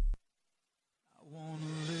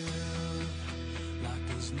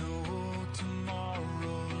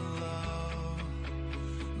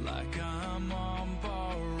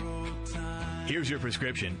 Here's your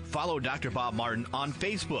prescription. Follow Dr. Bob Martin on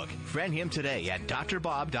Facebook. Friend him today at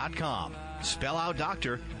drbob.com. Spell out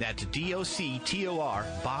doctor, that's D-O-C-T-O-R,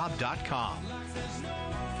 bob.com.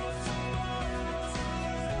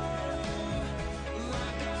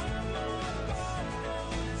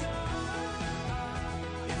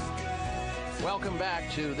 Welcome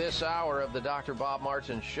back to this hour of the Dr. Bob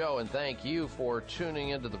Martin Show, and thank you for tuning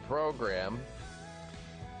into the program.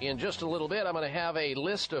 In just a little bit, I'm going to have a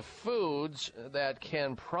list of foods that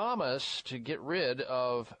can promise to get rid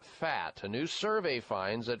of fat. A new survey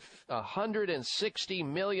finds that 160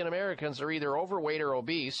 million Americans are either overweight or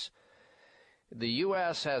obese. The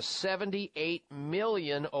U.S. has 78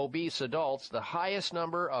 million obese adults, the highest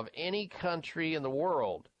number of any country in the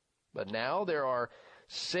world. But now there are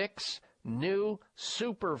 6 new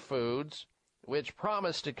superfoods which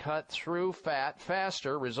promise to cut through fat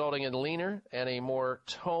faster, resulting in leaner and a more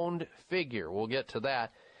toned figure. We'll get to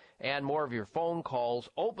that and more of your phone calls.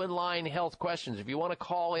 Open line health questions. If you want to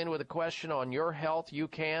call in with a question on your health, you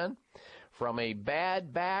can. From a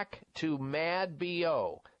bad back to mad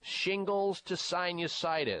BO, shingles to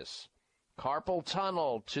sinusitis, carpal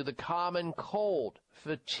tunnel to the common cold,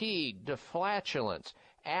 fatigue to flatulence,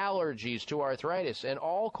 allergies to arthritis, and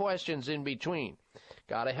all questions in between.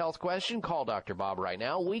 Got a health question? Call Dr. Bob right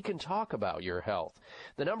now. We can talk about your health.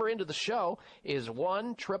 The number into the show is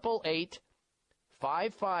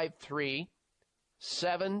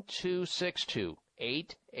 1-888-553-7262.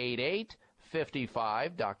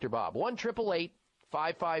 888-55 Dr. Bob.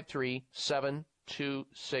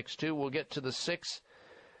 1-888-553-7262. We'll get to the 6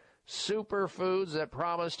 superfoods that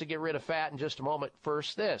promise to get rid of fat in just a moment.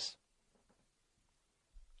 First, this.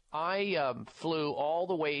 I flew all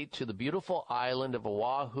the way to the beautiful island of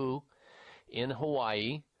Oahu in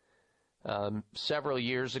Hawaii several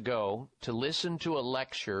years ago to listen to a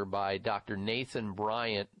lecture by Dr. Nathan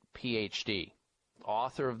Bryant, Ph.D.,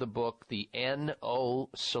 author of the book, The NO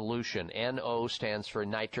Solution. NO stands for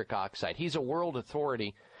nitric oxide. He's a world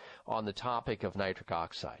authority on the topic of nitric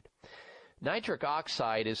oxide. Nitric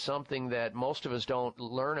oxide is something that most of us don't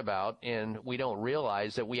learn about, and we don't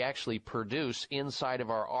realize that we actually produce inside of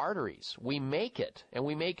our arteries. We make it, and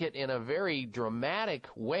we make it in a very dramatic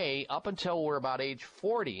way up until we're about age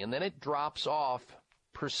 40, and then it drops off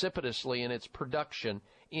precipitously in its production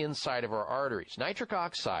inside of our arteries. Nitric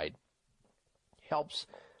oxide helps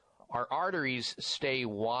our arteries stay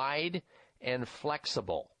wide and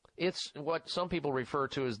flexible. It's what some people refer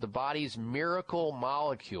to as the body's miracle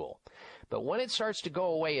molecule. But when it starts to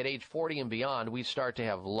go away at age 40 and beyond, we start to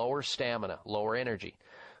have lower stamina, lower energy,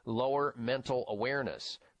 lower mental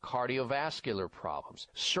awareness, cardiovascular problems,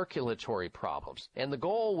 circulatory problems. And the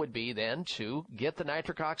goal would be then to get the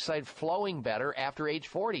nitric oxide flowing better after age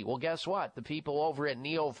 40. Well, guess what? The people over at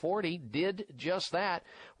Neo40 did just that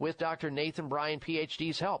with Dr. Nathan Bryan,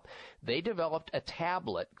 PhD's help. They developed a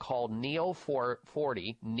tablet called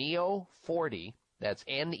Neo40, Neo40, that's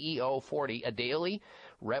Neo40, a daily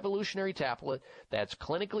revolutionary tablet that's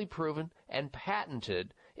clinically proven and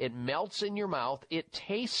patented. It melts in your mouth, it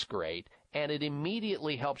tastes great, and it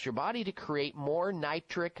immediately helps your body to create more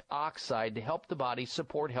nitric oxide to help the body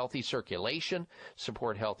support healthy circulation,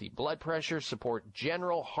 support healthy blood pressure, support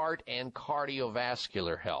general heart and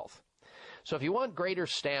cardiovascular health. So if you want greater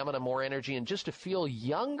stamina, more energy, and just to feel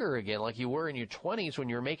younger again like you were in your 20s when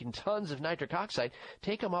you were making tons of nitric oxide,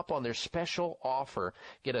 take them up on their special offer.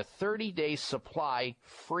 Get a 30-day supply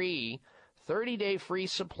free, 30-day free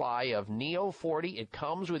supply of Neo40. It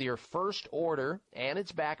comes with your first order, and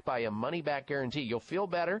it's backed by a money-back guarantee. You'll feel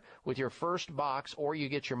better with your first box, or you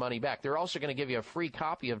get your money back. They're also going to give you a free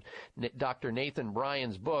copy of Dr. Nathan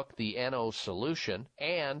Bryan's book, The NO Solution,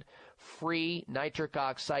 and free nitric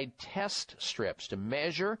oxide test strips to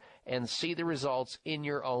measure and see the results in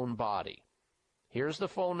your own body. Here's the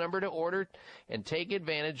phone number to order and take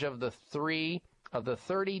advantage of the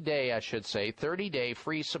 30-day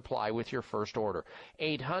free supply with your first order.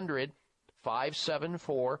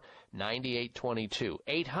 800-574-9822.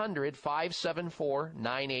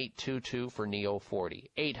 800-574-9822 for Neo40.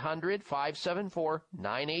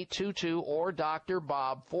 800-574-9822 or Dr.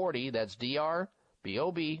 Bob 40. That's DRBOB40.com.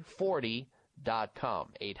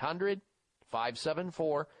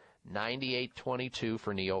 800-574-9822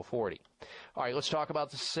 for Neo40. All right, let's talk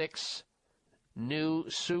about the 6 new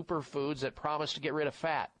superfoods that promise to get rid of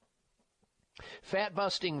fat.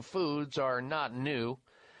 Fat-busting foods are not new.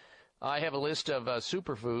 I have a list of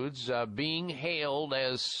superfoods being hailed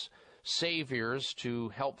as saviors to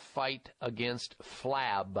help fight against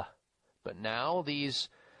flab. But now these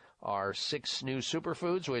are 6 new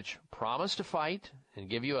superfoods which promise to fight and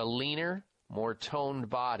give you a leaner, more toned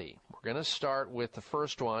body. We're going to start with the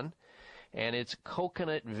first one, and it's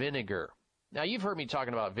coconut vinegar. Now, you've heard me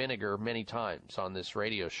talking about vinegar many times on this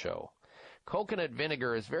radio show. Coconut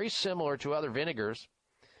vinegar is very similar to other vinegars.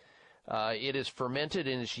 It is fermented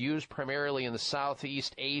and is used primarily in the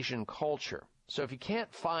Southeast Asian culture. So if you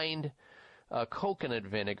can't find coconut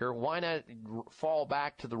vinegar, why not fall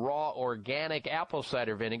back to the raw organic apple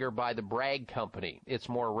cider vinegar by the Bragg Company? It's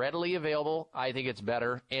more readily available. I think it's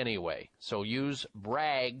better anyway. So use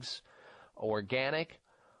Bragg's organic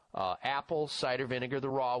apple cider vinegar, the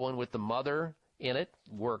raw one with the mother in it.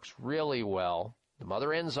 Works really well. The mother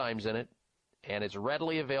enzymes in it. And it's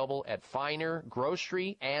readily available at finer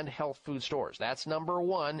grocery and health food stores. That's number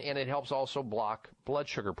one, and it helps also block blood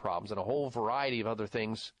sugar problems and a whole variety of other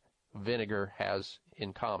things vinegar has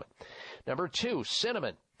in common. Number two,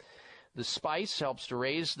 cinnamon. The spice helps to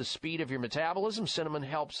raise the speed of your metabolism. Cinnamon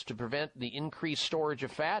helps to prevent the increased storage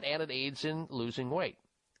of fat, and it aids in losing weight.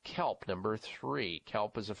 Kelp, number three.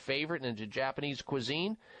 Kelp is a favorite in Japanese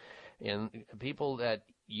cuisine, and people that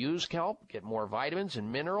use kelp get more vitamins and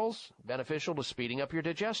minerals, beneficial to speeding up your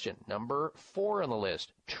digestion. Number four on the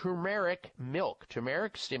list, turmeric milk.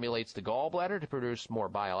 Turmeric stimulates the gallbladder to produce more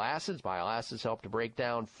bile acids. Bile acids help to break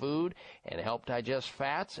down food and help digest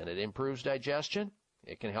fats, and it improves digestion.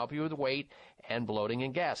 It can help you with weight and bloating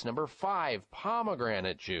and gas. Number five,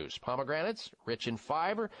 pomegranate juice. Pomegranates, rich in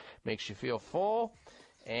fiber, makes you feel full,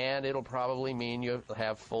 and it'll probably mean you'll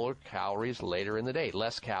have fuller calories later in the day,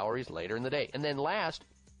 less calories later in the day. And then last,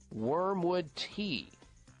 wormwood tea.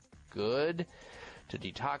 Good to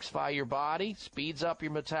detoxify your body, speeds up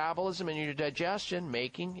your metabolism and your digestion,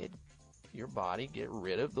 making it your body get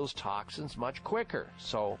rid of those toxins much quicker.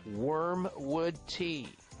 So wormwood tea,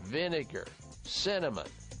 vinegar, cinnamon,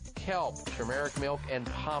 kelp, turmeric milk, and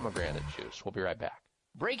pomegranate juice. We'll be right back.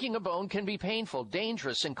 Breaking a bone can be painful,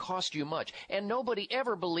 dangerous, and cost you much, and nobody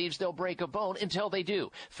ever believes they'll break a bone until they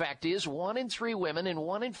do. Fact is, 1 in 3 women and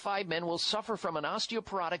 1 in 5 men will suffer from an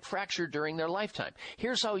osteoporotic fracture during their lifetime.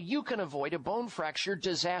 Here's how you can avoid a bone fracture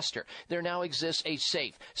disaster. There now exists a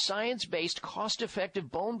safe, science-based,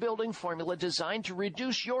 cost-effective bone-building formula designed to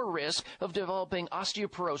reduce your risk of developing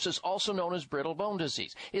osteoporosis, also known as brittle bone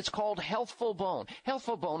disease. It's called Healthful Bone.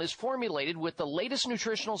 Healthful Bone is formulated with the latest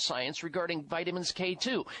nutritional science regarding vitamins K2,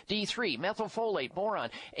 D3, methylfolate, boron,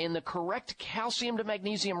 and the correct calcium to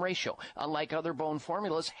magnesium ratio. Unlike other bone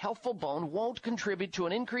formulas, Healthful Bone won't contribute to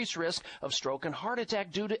an increased risk of stroke and heart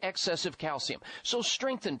attack due to excessive calcium. So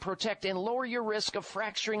strengthen, protect, and lower your risk of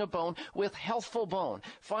fracturing a bone with Healthful Bone.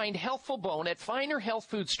 Find Healthful Bone at finer health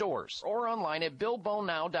food stores or online at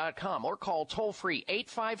BuildBoneNow.com or call toll-free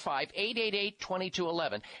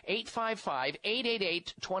 855-888-2211,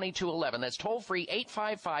 855-888-2211. That's toll-free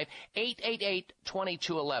 855-888-2211.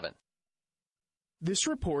 This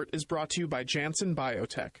report is brought to you by Janssen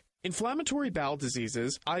Biotech. Inflammatory bowel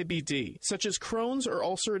diseases, IBD, such as Crohn's or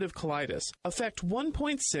ulcerative colitis, affect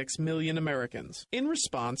 1.6 million Americans. In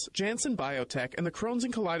response, Janssen Biotech and the Crohn's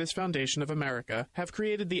and Colitis Foundation of America have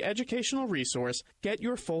created the educational resource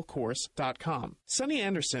GetYourFullCourse.com. Sunny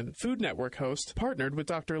Anderson, Food Network host, partnered with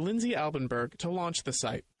Dr. Lindsay Albenberg to launch the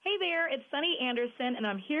site. Hey there, it's Sunny Anderson, and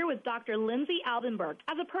I'm here with Dr. Lindsay Albenberg.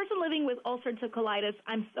 As a person living with ulcerative colitis,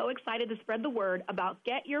 I'm so excited to spread the word about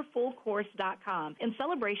GetYourFullCourse.com in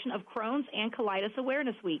celebration of Crohn's and Colitis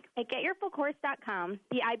Awareness Week. At GetYourFullCourse.com,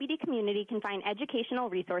 the IBD community can find educational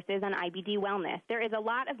resources on IBD wellness. There is a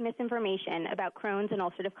lot of misinformation about Crohn's and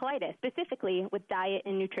ulcerative colitis, specifically with diet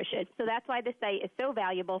and nutrition. So that's why this site is so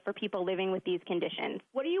valuable for people living with these conditions.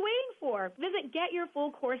 What are you waiting for? Visit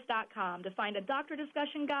GetYourFullCourse.com to find a doctor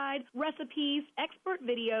discussion guide, recipes, expert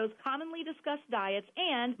videos, commonly discussed diets,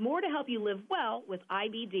 and more to help you live well with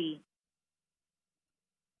IBD.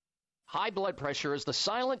 High blood pressure is the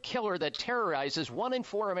silent killer that terrorizes 1 in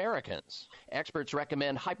 4 Americans. Experts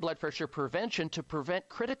recommend high blood pressure prevention to prevent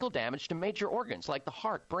critical damage to major organs like the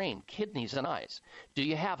heart, brain, kidneys, and eyes. Do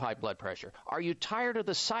you have high blood pressure? Are you tired of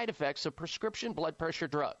the side effects of prescription blood pressure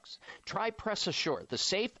drugs? Try Press Assure, the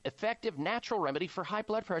safe, effective, natural remedy for high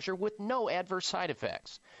blood pressure with no adverse side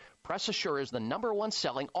effects. Press Assure is the #1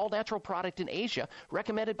 selling all-natural product in Asia,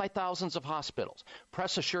 recommended by thousands of hospitals.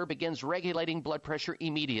 Press Assure begins regulating blood pressure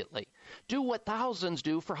immediately. Do what thousands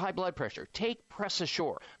do for high blood pressure. Take Press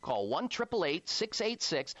Assure. Call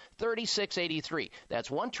 1-888-686-3683.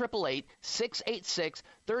 That's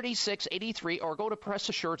 1-888-686-3683, or go to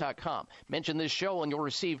PressAssure.com. Mention this show and you'll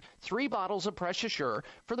receive 3 bottles of Press Assure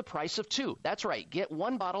for the price of 2. That's right. Get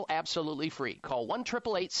 1 bottle absolutely free. Call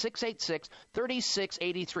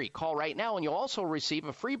 1-888-686-3683. Call right now and you'll also receive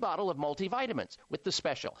a free bottle of multivitamins with the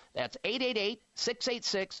special. That's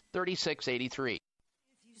 888-686-3683.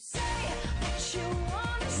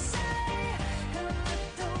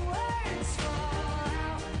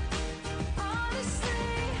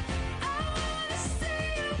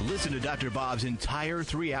 Listen to Dr. Bob's entire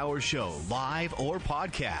 3-hour show, live or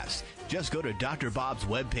podcast. Just go to Dr. Bob's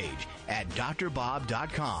webpage at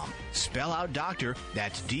drbob.com. Spell out doctor,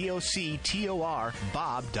 that's DOCTOR,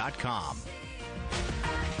 Bob.com.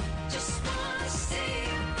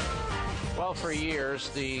 Well, for years,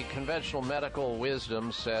 the conventional medical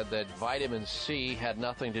wisdom said that vitamin C had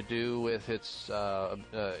nothing to do with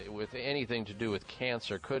with anything to do with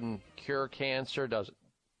cancer. Couldn't cure cancer, doesn't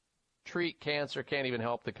treat cancer, can't even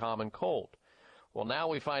help the common cold. Well, now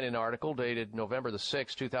we find an article dated November the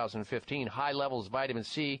 6th, 2015. High levels of vitamin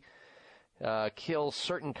C kill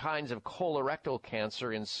certain kinds of colorectal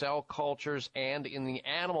cancer in cell cultures and in the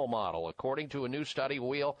animal model, according to a new study.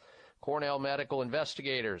 Cornell medical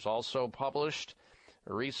investigators also published.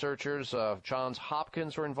 Researchers of Johns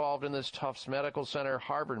Hopkins were involved in this, Tufts Medical Center,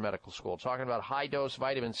 Harvard Medical School, talking about high-dose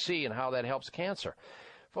vitamin C and how that helps cancer.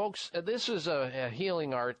 Folks, this is a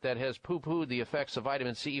healing art that has poo-pooed the effects of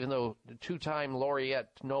vitamin C, even though two-time laureate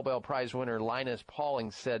Nobel Prize winner Linus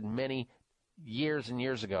Pauling said many years and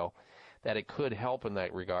years ago that it could help in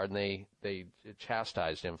that regard, and they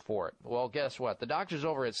chastised him for it. Well, guess what? The doctors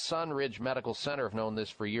over at Sunridge Medical Center have known this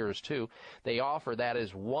for years, too. They offer that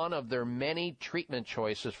as one of their many treatment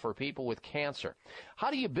choices for people with cancer. How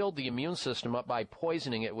do you build the immune system up by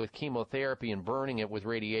poisoning it with chemotherapy and burning it with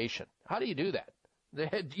radiation? How do you do that?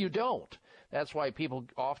 You don't. That's why people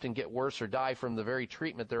often get worse or die from the very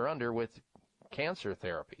treatment they're under with cancer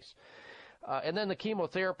therapies. And then the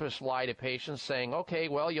chemotherapists lie to patients saying, okay,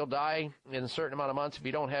 well, you'll die in a certain amount of months if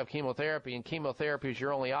you don't have chemotherapy, and chemotherapy is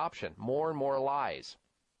your only option. More and more lies.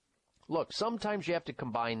 Look, sometimes you have to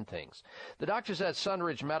combine things. The doctors at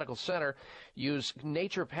Sunridge Medical Center use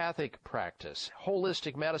naturopathic practice,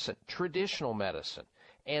 holistic medicine, traditional medicine,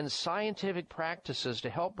 and scientific practices to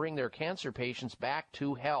help bring their cancer patients back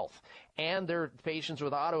to health, and their patients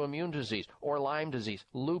with autoimmune disease or Lyme disease,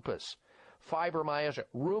 lupus, fibromyalgia,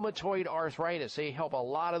 rheumatoid arthritis. They help a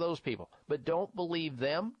lot of those people. But don't believe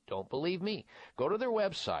them. Don't believe me. Go to their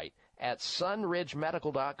website at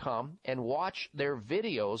sunridgemedical.com and watch their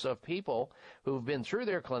videos of people who've been through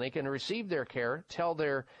their clinic and received their care, tell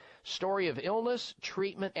their story of illness,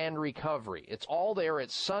 treatment, and recovery. It's all there at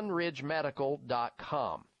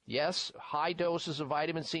sunridgemedical.com. Yes, high doses of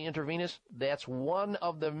vitamin C intravenous, that's one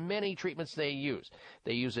of the many treatments they use.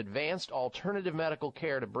 They use advanced alternative medical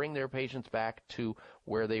care to bring their patients back to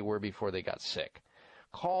where they were before they got sick.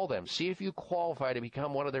 Call them. See if you qualify to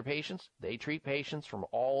become one of their patients. They treat patients from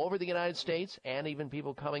all over the United States and even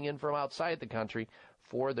people coming in from outside the country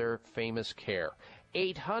for their famous care.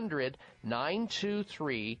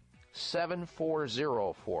 800-923-7404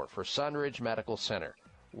 for Sunridge Medical Center.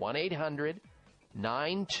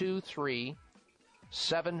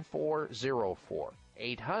 1-800-923-7404.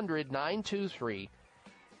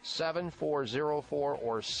 800-923-7404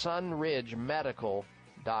 or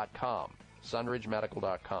sunridgemedical.com.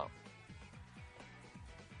 sunridgemedical.com.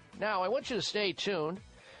 Now, I want you to stay tuned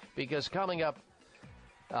because coming up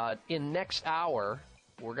in next hour,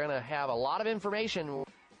 we're going to have a lot of information.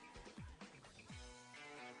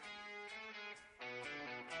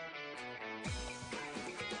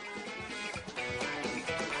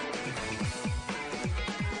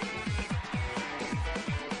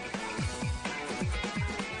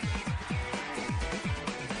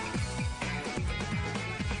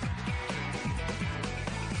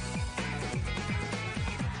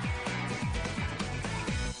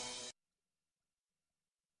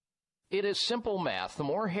 It is simple math. The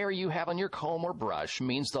more hair you have on your comb or brush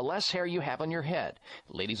means the less hair you have on your head.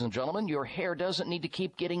 Ladies and gentlemen, your hair doesn't need to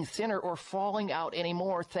keep getting thinner or falling out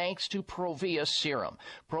anymore thanks to Provia Serum.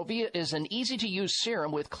 Provia is an easy-to-use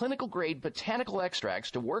serum with clinical-grade botanical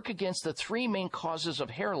extracts to work against the three main causes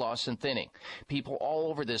of hair loss and thinning. People all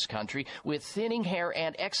over this country with thinning hair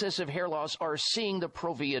and excessive hair loss are seeing the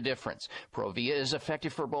Provia difference. Provia is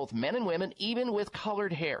effective for both men and women, even with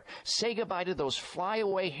colored hair. Say goodbye to those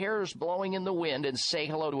flyaway hairs blowing in the wind and say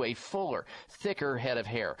hello to a fuller, thicker head of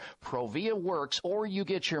hair. Provia works or you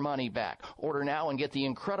get your money back. Order now and get the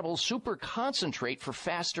incredible super concentrate for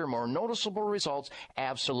faster, more noticeable results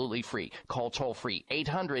absolutely free. Call toll-free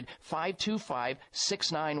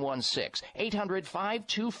 800-525-6916.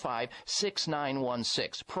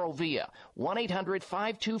 800-525-6916. Provia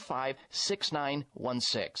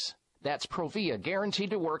 1-800-525-6916. That's Provia, guaranteed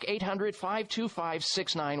to work.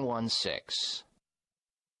 800-525-6916.